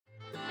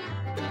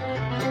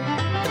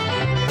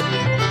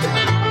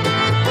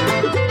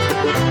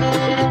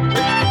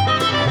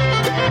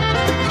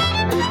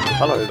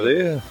Hello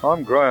there,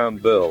 I'm Graham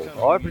Bell.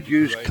 I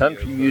produce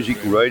country music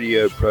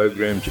radio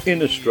programs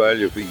in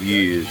Australia for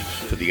years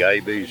for the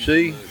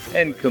ABC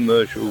and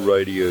commercial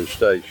radio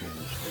stations.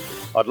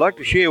 I'd like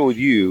to share with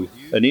you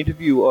an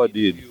interview I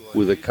did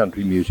with a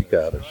country music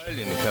artist.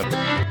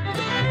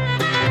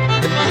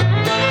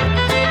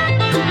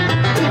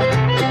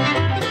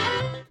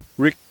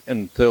 Rick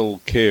and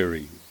Thel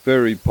Carey,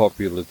 very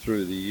popular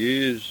through the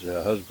years,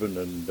 a husband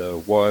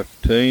and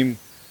wife team.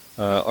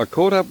 I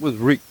caught up with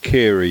Rick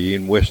Carey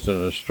in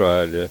Western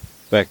Australia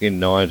back in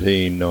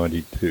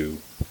 1992.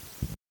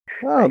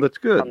 Oh, that's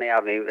good. On the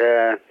avenue.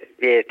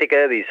 Dick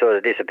Irby's sort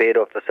of disappeared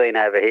off the scene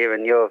over here,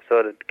 and you're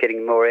sort of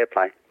getting more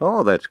airplay.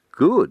 Oh, that's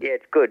good. Yeah,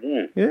 it's good.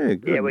 Yeah,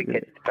 good. Yeah, we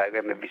get the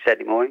program every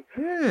Saturday morning.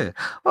 Yeah.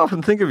 I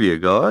often think of you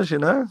guys,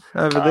 over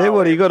there.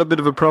 What, you got a bit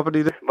of a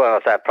property there? Well,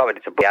 I say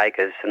property's a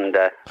acres, and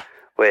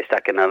we're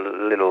stuck in a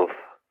little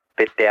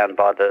bit down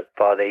by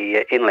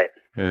the inlet.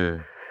 Yeah.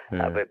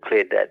 Yeah. We've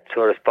cleared that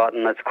sort of spot,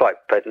 and it's quite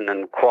pleasant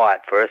and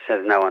quiet for us.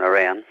 There's no one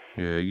around.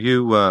 Yeah, are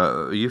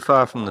you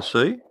far from the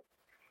sea?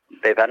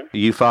 Beg pardon? Are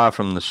you far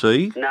from the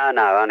sea? No,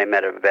 only a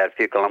matter of about a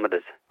few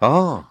kilometres.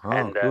 Oh,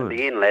 and good.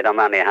 The inlet,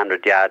 I'm only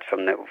 100 yards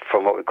from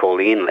what we call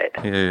the inlet.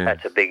 Yeah.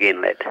 That's a big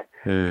inlet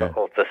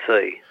off the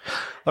sea.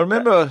 I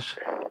remember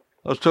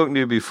I was talking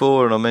to you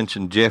before, and I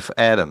mentioned Jeff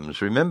Adams.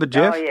 Remember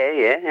Jeff? Oh,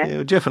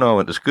 yeah. Jeff and I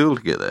went to school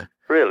together.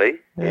 Really?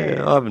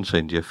 Yeah, I haven't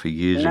seen Jeff for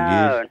years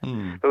and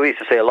years. But we used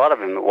to see a lot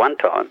of him at one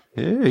time.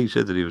 Yeah, he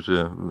said that he was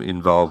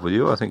involved with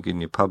you, I think, in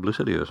your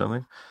publicity or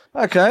something.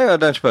 Okay, I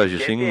don't suppose you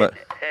sing, but...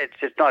 It's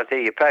just nice to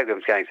hear your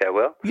program's going so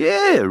well.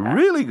 Yeah,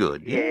 really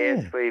good.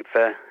 Yeah, we've...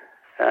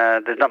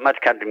 there's not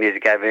much country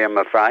music over here, I'm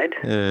afraid.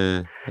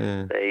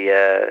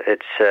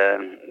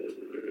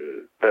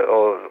 But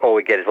all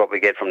we get is what we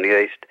get from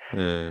the east.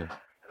 Yeah.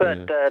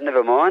 But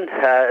never mind.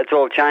 It's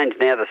all changed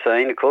now, the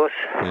scene, of course.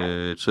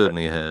 Yeah, it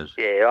certainly has.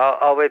 Yeah,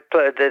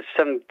 there's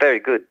some very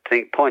good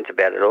points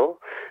about it all.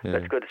 Yeah.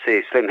 It's good to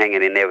see Slim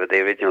hanging in there with the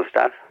original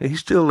stuff. He's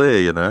still there,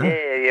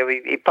 Yeah,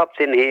 he pops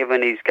in here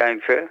when he's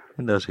going through.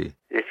 Does he?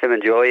 Yeah, Slim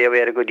and Joy, we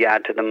had a good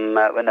yarn to them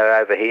when they were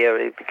over here.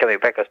 He'll be coming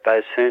back, I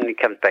suppose, soon. He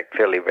comes back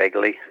fairly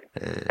regularly.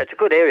 Yeah. It's a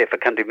good area for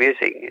country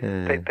music.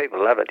 Yeah.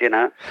 People love it,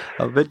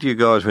 I bet you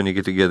guys, when you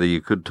get together,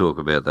 you could talk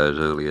about those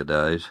earlier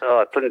days. Oh,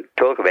 I couldn't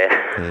talk about it.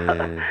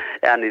 Yeah.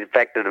 Only the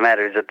fact of the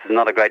matter is that there's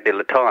not a great deal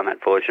of time,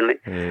 unfortunately.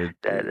 Yeah.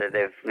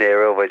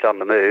 They're always on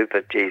the move,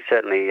 but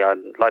certainly I'd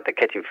like to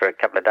catch him for a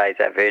couple of days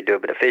over here and do a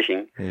bit of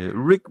fishing. Yeah.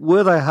 Rick,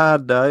 were they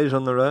hard days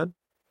on the road?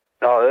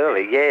 Oh,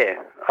 early, yeah.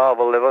 Oh,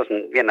 well, there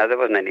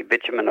wasn't any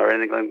bitumen or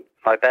anything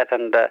like that,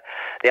 and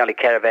the only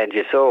caravans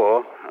you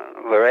saw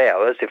were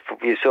ours. If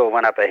you saw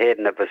one up ahead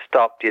and it was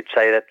stopped, you'd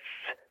say that's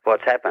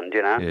what's happened,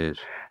 Yes.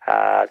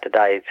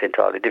 Today it's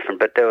entirely different,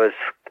 but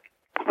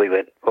we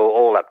went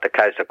all up the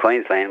coast of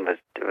Queensland.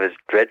 It was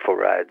dreadful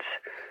roads,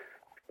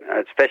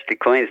 especially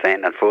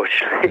Queensland,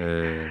 unfortunately.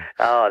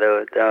 Yeah.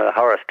 There were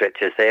horror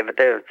stretches there, but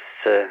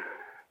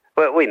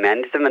well, we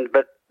managed them,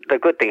 but the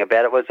good thing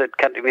about it was that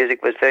country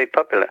music was very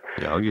popular.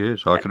 Oh,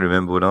 yes. I can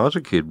remember when I was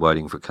a kid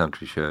waiting for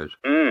country shows.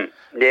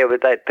 Yeah,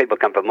 but people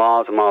come for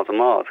miles and miles and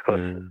miles. Of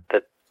course,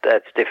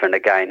 that's different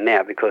again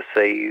now because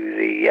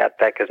the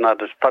outback is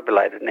not as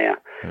populated now.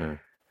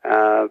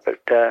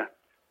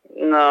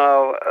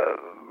 No,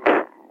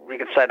 you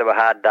could say there were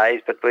hard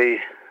days, but we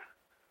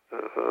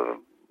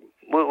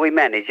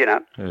managed,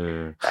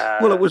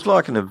 Well, it was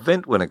like an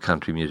event when a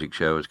country music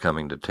show was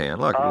coming to town,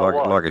 like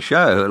a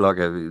show,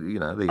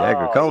 the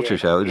agriculture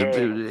show.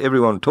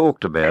 Everyone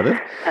talked about it.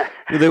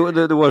 There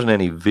wasn't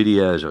any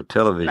videos or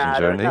televisions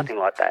or anything. Nothing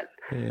like that.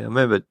 Yeah, I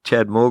remember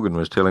Chad Morgan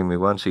was telling me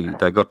once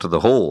they got to the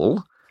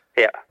hall.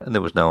 Yeah. And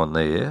there was no one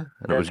there,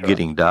 and it was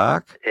getting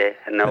dark. Yeah,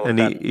 and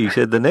he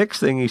said the next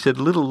thing,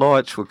 little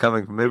lights were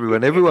coming from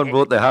everyone. Everyone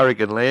brought their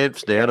hurricane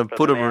lamps down and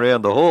put them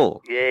around the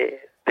hall. Yeah,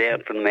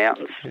 down from the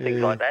mountains, things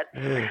like that.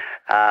 Yeah.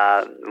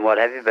 What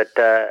have you, but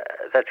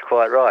that's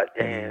quite right.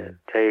 Yeah.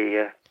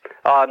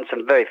 And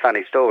some very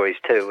funny stories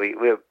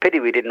too. Pity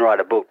we didn't write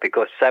a book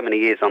because so many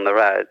years on the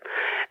road,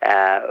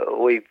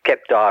 we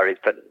kept diaries,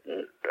 but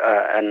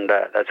and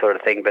that sort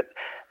of thing. But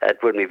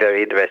it wouldn't be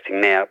very interesting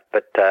now.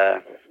 But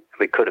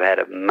we could have had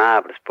a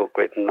marvellous book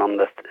written on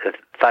the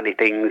funny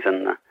things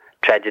and the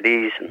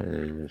tragedies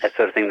and that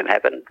sort of thing that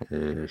happened.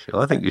 Yes,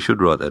 I think you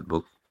should write that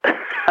book.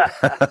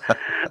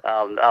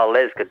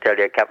 Les could tell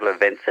you a couple of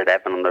events that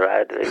happened on the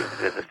road.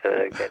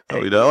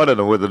 I don't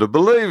know whether to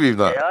believe him,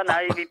 though. Yeah, no,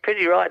 you'd be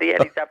pretty right. He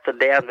had his ups and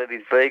downs with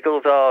his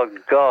vehicles. Oh,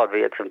 God,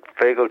 we had some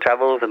vehicle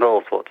troubles and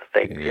all sorts of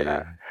things,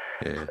 Yeah,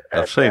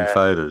 I've seen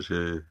photos,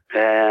 Oh,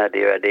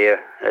 dear.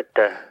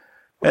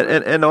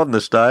 And on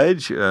the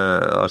stage,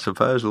 I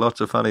suppose,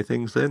 lots of funny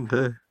things then,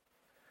 too.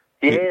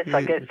 Yes,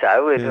 I guess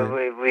so.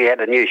 We had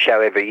a new show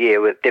every year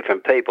with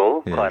different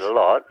people, quite a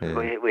lot.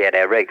 Yeah. We had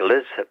our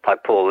regulars,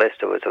 like Paul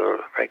Lester was a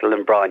regular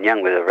and Brian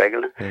Young was a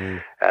regular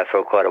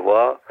for quite a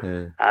while.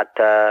 Yeah.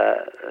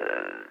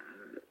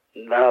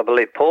 I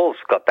believe Paul's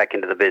got back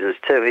into the business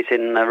too. He's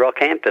in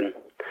Rockhampton,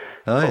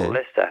 Paul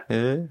Lester.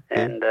 Yeah.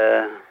 And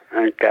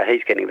And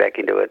he's getting back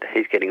into it.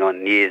 He's getting on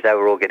in years. They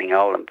were all getting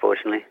old,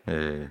 unfortunately.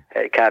 Yeah.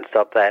 Can't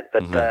stop that.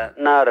 But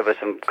no, there were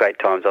some great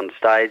times on the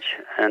stage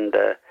and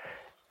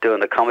doing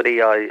the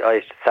comedy. I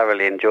used to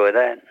thoroughly enjoy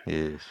that.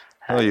 Yes.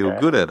 Oh, you were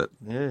good at it.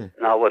 Yeah.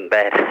 No, it wasn't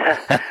bad.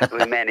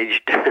 We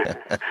managed.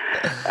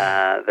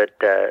 But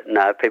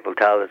no, people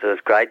told us it was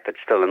great, but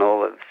still and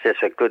all, it's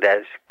just a good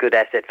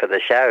asset for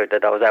the show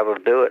that I was able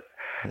to do it.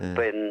 Yeah.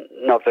 Being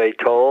not very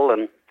tall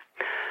and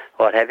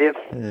what have you.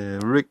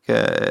 Rick,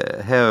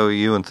 how are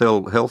you and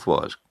Thel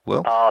health-wise?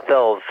 Well? Oh,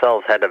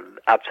 Thel's had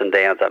ups and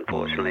downs,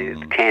 unfortunately.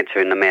 It's cancer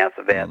in the mouth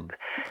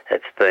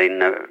it's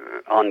been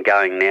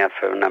ongoing now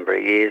for a number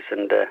of years,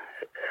 and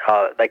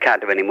they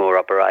can't do any more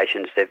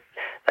operations. They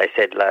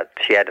said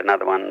she had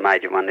another one,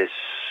 major one,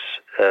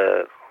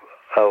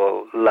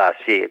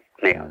 last year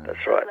now,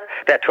 that's right.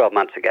 About 12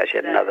 months ago she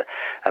had a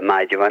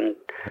major one,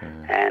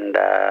 and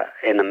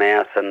in the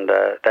mouth, and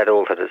that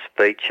altered her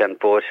speech,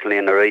 unfortunately,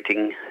 and her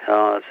eating.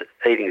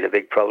 Eating's a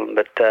big problem,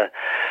 but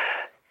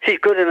she's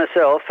good in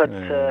herself, but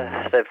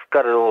they've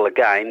got it all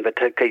again,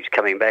 but it keeps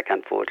coming back,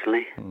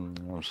 unfortunately.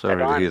 I'm sorry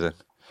to hear that.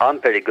 I'm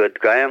pretty good,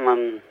 Graham.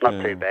 I'm not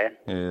too bad.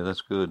 Yeah,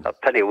 that's good.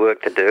 I've plenty of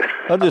work to do.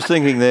 I'm just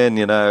thinking then,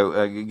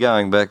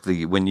 going back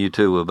when you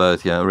two were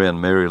both around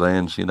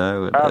Marylands,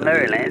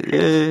 Marylands,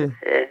 yeah.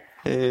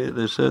 Yeah,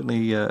 there's certainly,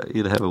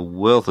 you'd have a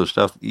wealth of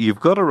stuff. You've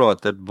got to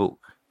write that book.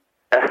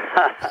 No,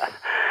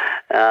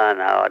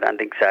 I don't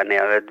think so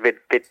now. It's a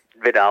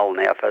bit old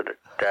now for it.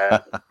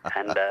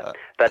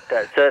 But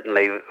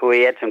certainly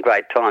we had some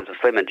great times with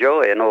Slim and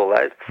Joy and all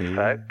those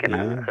folk.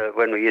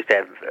 When we used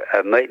to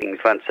have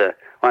meetings once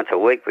a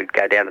week, we'd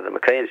go down to the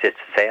McKeon's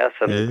sister's house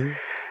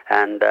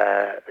and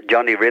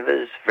Johnny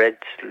Rivers,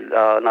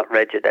 not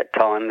Reg at that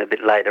time, a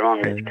bit later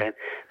on, Reg came,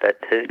 but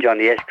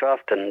Johnny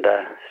Ashcroft and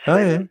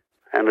Slim.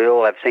 And we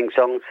all have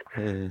sing-songs,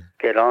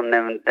 get on,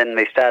 then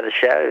we started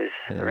shows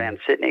around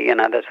Sydney,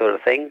 that sort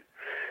of thing.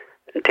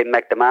 And Tim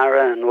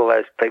McNamara and all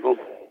those people.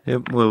 Yeah,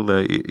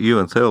 well, you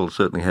and Thel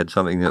certainly had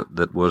something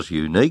that was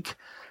unique,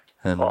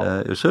 and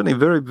it was certainly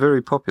very,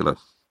 very popular.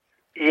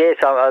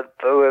 Yes,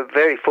 we were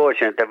very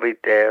fortunate that we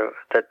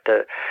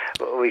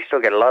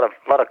still get a lot of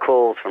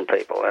calls from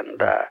people,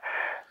 and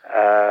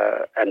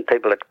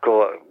people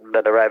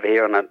that are over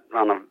here on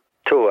a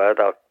tour.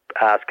 They'll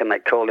ask and they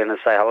call in and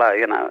say hello,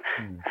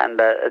 and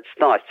it's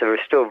nice to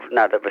still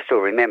know that we're still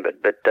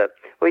remembered. But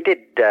we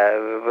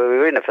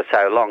were in it for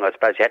so long. I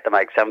suppose you had to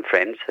make some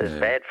friends,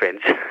 bad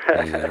friends.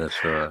 Yeah,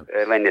 that's right.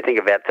 When you think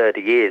about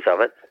 30 years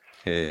of it.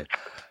 Yeah.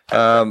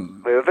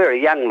 We were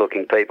very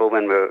young-looking people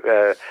when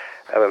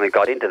we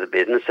got into the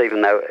business,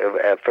 even though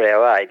for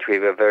our age we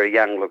were very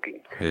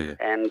young-looking. Yeah.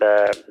 And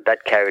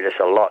that carried us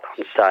a lot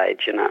on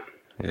stage,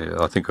 Yeah,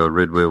 I think I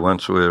read where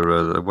once we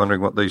were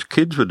wondering what these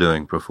kids were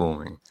doing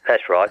performing.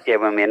 That's right, yeah,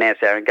 when we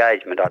announced our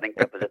engagement. I think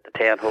that was at the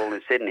Town Hall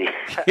in Sydney.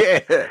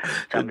 Yeah,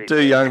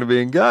 too young to be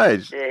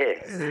engaged.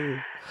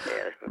 Yeah.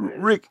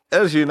 Rick,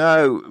 as you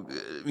know,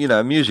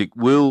 music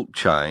will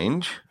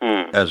change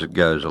as it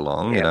goes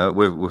along. Yeah.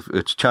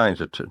 It's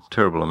changed a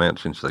terrible amount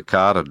since the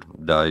Carter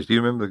days. Do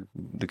you remember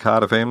the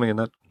Carter family and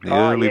that?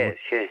 Yes,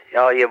 yeah.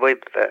 Oh, yeah,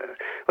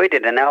 we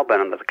did an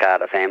album of the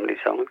Carter family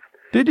songs.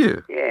 Did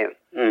you? Yeah,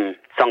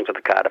 songs of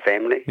the Carter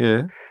family.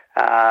 Yeah.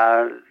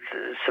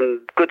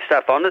 Some good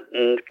stuff on it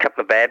and a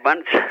couple of bad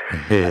ones.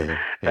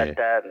 But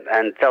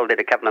and Phil did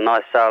a couple of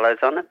nice solos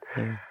on it.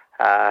 Yeah.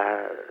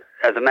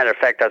 As a matter of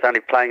fact, I was only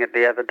playing it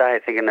the other day,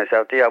 thinking to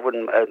myself, it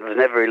was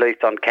never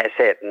released on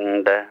cassette,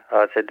 and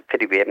I said,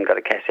 pity we haven't got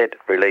a cassette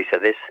release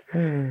of this.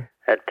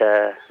 But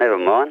never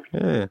mind.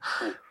 Yeah.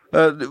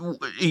 Are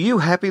you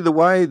happy the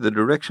way the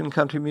direction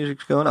country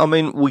music's going? I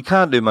mean, we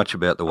can't do much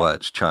about the way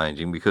it's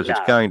changing because it's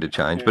going to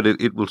change, but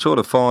it will sort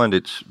of find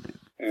its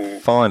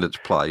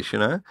place,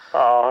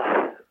 Oh,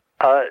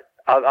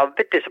 I'm a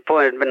bit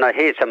disappointed when I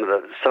hear some of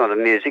the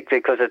music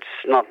because it's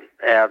not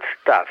our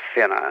stuff,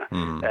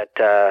 But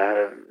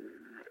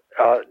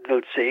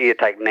let's see, you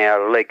take now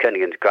Lee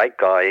Kernaghan's a great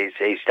guy.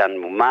 He's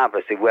done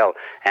marvellously well,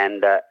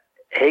 and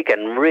he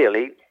can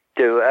really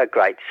do a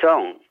great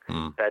song.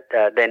 But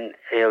then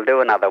he'll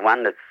do another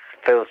one that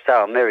feels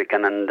so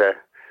American,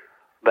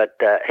 but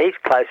he's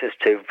closest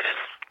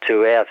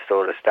to our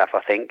sort of stuff,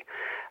 I think.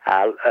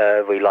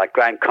 We like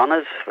Graham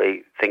Connors.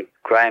 We think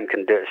Graham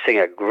can sing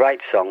a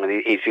great song, and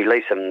he's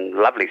released some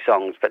lovely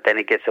songs, but then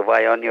he gets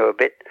away on you a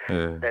bit.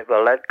 Yeah.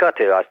 Well, they've got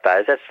to, I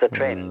suppose. That's the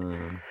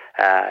trend.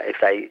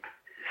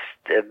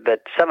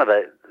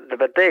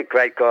 But they're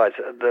great guys.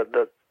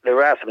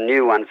 There are some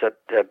new ones that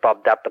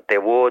bobbed up at the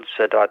awards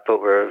that I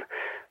thought were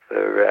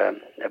a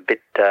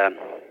bit.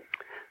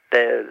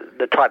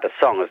 The type of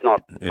song is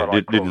not what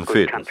I didn't call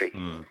fit. Country.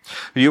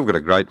 You've got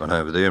a great one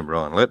over there,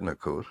 Brian Letton, of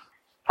course.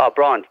 Oh,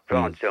 Brian's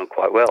doing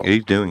quite well.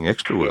 He's doing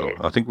extra well. Yeah.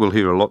 I think we'll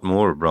hear a lot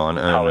more of Brian.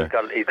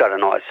 He's got a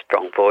nice,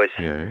 strong voice.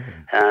 Yeah.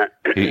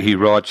 He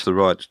writes the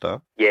right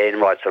stuff. Yeah, he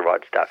writes the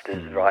right stuff. This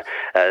is right.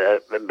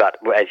 But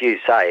as you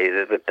say,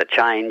 with the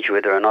change,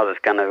 whether or not it's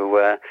going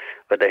to,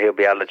 whether he'll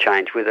be able to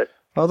change with it,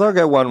 Oh, they'll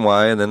go one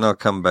way and then they'll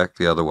come back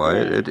the other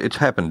way. It's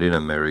happened in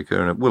America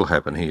and it will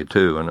happen here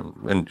too.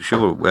 And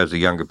sure, as the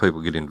younger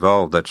people get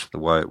involved, that's the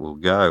way it will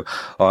go.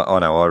 I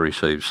know I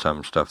received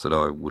some stuff that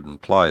I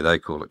wouldn't play. They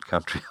call it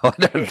country. I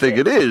don't think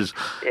it is.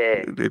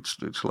 Yeah.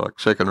 It's like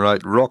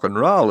second-rate rock and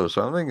roll or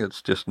something.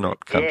 It's just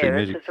not country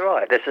music. This is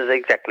right. This is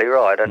exactly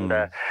right. And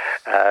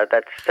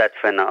that's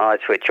when I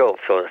switch off,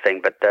 sort of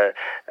thing. But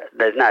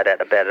there's no doubt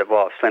about it.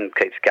 While Slim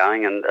keeps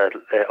going, and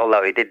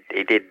although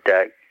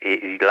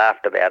he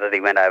laughed about it. He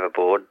went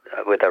overboard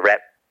with a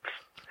rap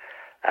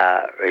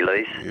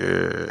release.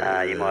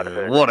 Yeah. You might have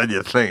heard. What did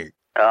you think?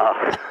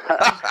 Oh,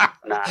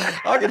 no.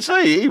 I can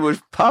see he was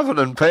puffing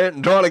and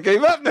panting, trying to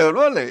keep up to it,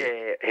 wasn't he?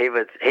 Yeah, he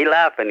was. He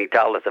laughed when he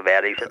told us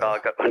about it. He said, "Oh, I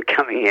got one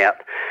coming out.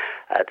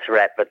 It's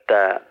rap." But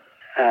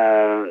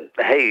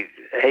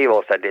he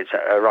also did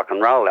a rock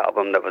and roll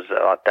album that was,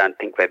 I don't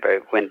think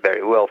went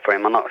very well for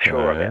him. I'm not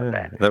sure about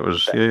that. That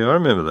was, I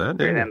remember that.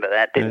 Yeah. Remember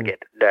that? Didn't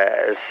get.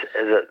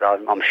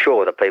 I'm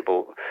sure the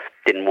people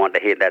didn't want to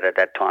hear that at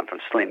that time from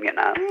Slim, you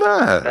know.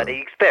 No. But he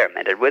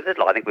experimented with it.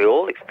 I think we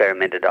all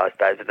experimented, I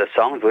suppose, with the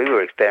songs. We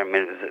were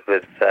experimenting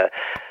with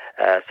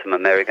some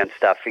American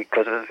stuff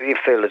because you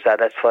feel as though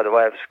that's the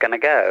way it was going to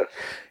go.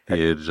 Yeah,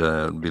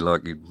 it'd be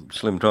like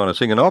Slim trying to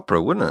sing an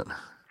opera, wouldn't it?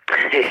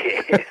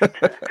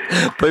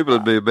 People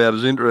would be about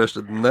as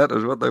interested in that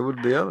as what they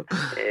would the other.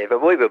 Yeah,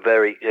 but we were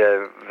very,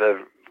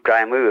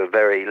 Graham, we were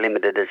very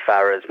limited as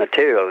far as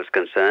material was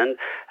concerned.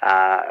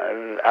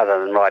 Other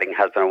than writing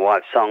husband and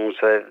wife songs,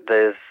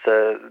 there's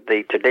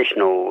the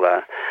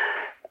traditional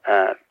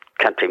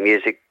country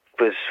music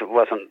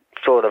wasn't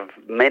sort of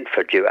meant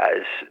for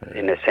duos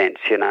in a sense,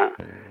 you know.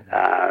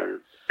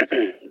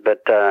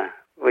 But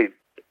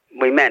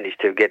we managed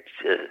to get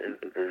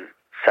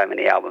so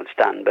many albums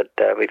done, but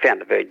we found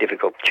it very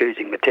difficult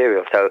choosing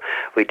material. So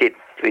we did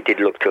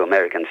look to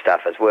American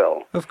stuff as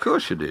well. Of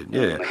course you did,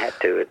 yeah. We had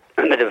to.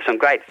 But there was some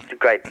great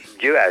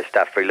duo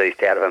stuff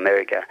released out of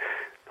America.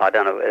 I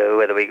don't know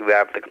whether we were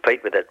able to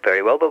compete with it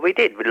very well, but we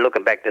did.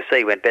 Looking back to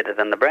see, went better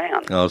than the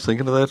Brown. I was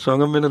thinking of that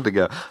song a minute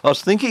ago. I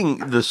was thinking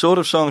the sort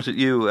of songs that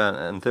you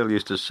and Phil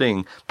used to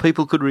sing,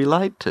 people could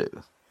relate to.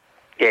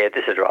 Yeah,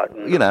 this is right.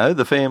 You know,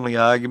 the family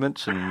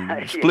arguments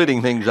and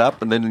splitting things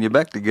up and then you're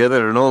back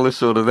together and all this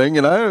sort of thing,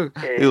 you know.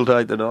 Yeah. He'll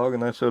take the dog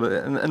and that sort of...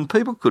 And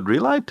people could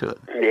relate to it.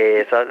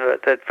 Yeah, so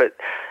that's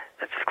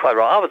quite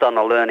right. I was on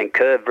a learning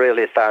curve,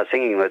 really, as far as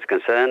singing was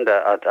concerned.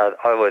 I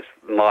always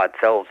admired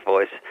Phil's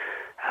voice.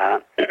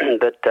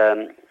 But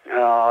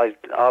I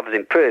was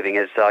improving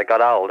as I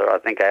got older. I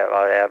think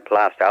our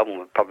last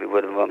album probably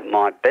would have been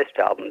my best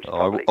albums.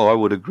 I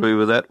would agree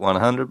with that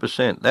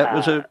 100%. That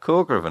was a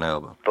corker of an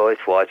album.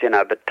 Voice-wise, you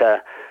know, but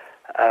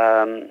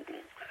I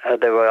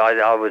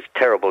was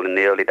terrible in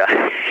the early days.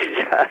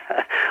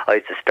 I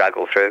used to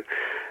struggle through.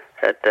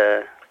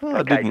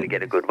 Occasionally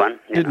get a good one.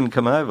 Didn't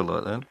come over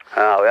like that.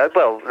 Oh,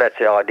 well, that's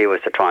the idea,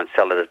 was to try and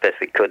sell it as best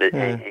we could.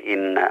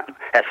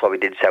 That's why we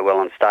did so well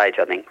on stage,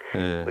 I think.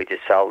 Yeah. We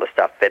just sold the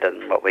stuff better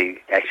than what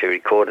we actually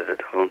recorded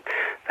it.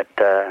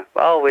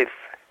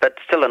 But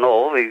still in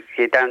all, we're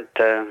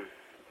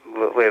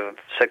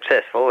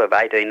successful. We have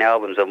 18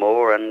 albums or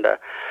more, and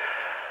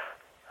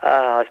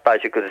I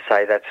suppose you could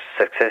say that's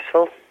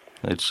successful.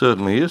 It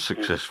certainly is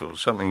successful,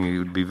 something you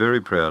would be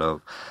very proud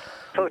of.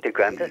 Talk to you,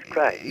 Graham. That's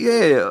great.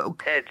 Yeah.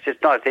 It's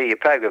just nice to hear your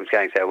program's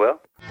going so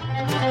well.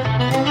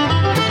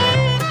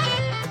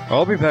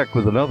 I'll be back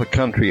with another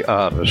country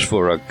artist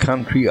for a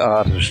country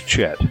artist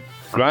chat.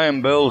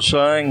 Graham Bell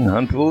saying,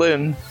 until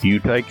then, you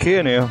take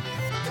care now.